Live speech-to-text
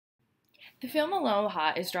The film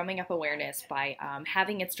Aloha is drumming up awareness by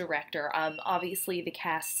having its director. Obviously, the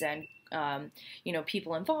casts and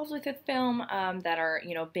people involved with the film that are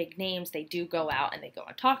big names. They do go out and they go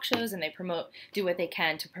on talk shows and they do what they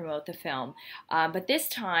can to promote the film. But this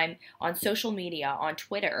time on social media, on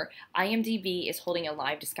Twitter, IMDb is holding a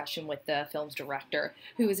live discussion with the film's director,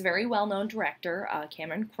 who is a very well-known director,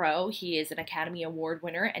 Cameron Crowe. He is an Academy Award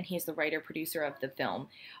winner and he's the writer-producer of the film.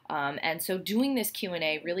 And so doing this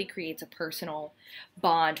Q&A really creates a personal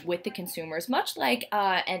bond with the consumers, much like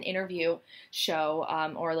an interview show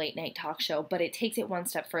or a late night talk show, but it takes it one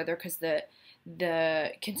step further because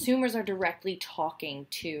the consumers are directly talking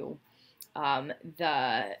to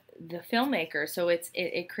the filmmaker, so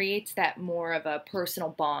it creates that more of a personal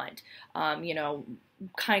bond,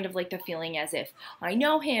 kind of like the feeling as if I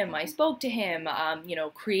know him, I spoke to him,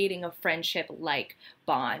 creating a friendship-like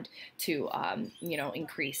bond to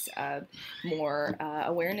increase more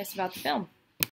awareness about the film.